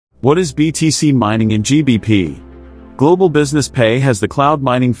What is BTC mining in GBP? Global Business Pay has the cloud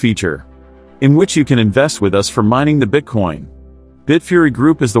mining feature, in which you can invest with us for mining the Bitcoin. Bitfury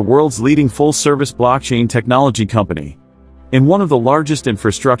Group is the world's leading full-service blockchain technology company, and one of the largest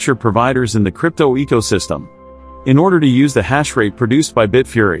infrastructure providers in the crypto ecosystem. In order to use the hash rate produced by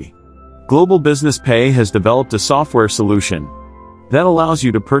Bitfury, Global Business Pay has developed a software solution that allows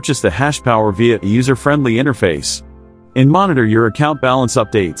you to purchase the hashpower via a user-friendly interface and monitor your account balance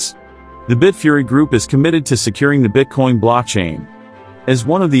updates. The Bitfury Group is committed to securing the Bitcoin blockchain as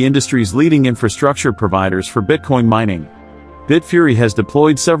one of the industry's leading infrastructure providers for Bitcoin mining. Bitfury has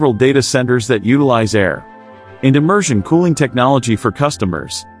deployed several data centers that utilize air and immersion cooling technology for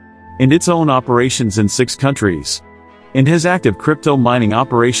customers, and its own operations in 6 countries, and has active crypto mining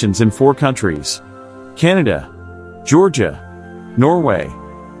operations in 4 countries: Canada, Georgia, Norway,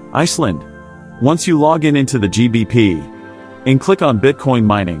 Iceland. Once you log into the GBP and click on Bitcoin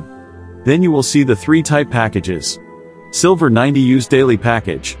mining, then you will see the 3 type packages: Silver 90 US daily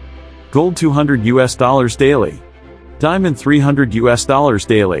package, Gold $200 daily, Diamond $300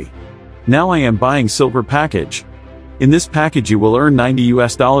 daily. Now I am buying Silver package. In this package you will earn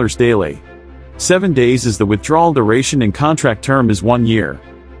 $90 daily. 7 days is the withdrawal duration and contract term is 1 year.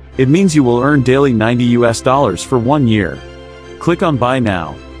 It means you will earn daily $90 for 1 year. Click on Buy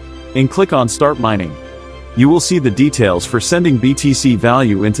Now and click on Start Mining. You will see the details for sending BTC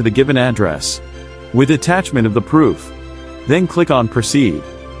value into the given address, with attachment of the proof. Then click on Proceed.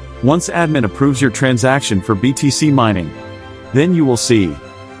 Once admin approves your transaction for BTC mining, then you will see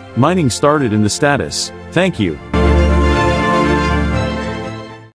mining started in the status. Thank you.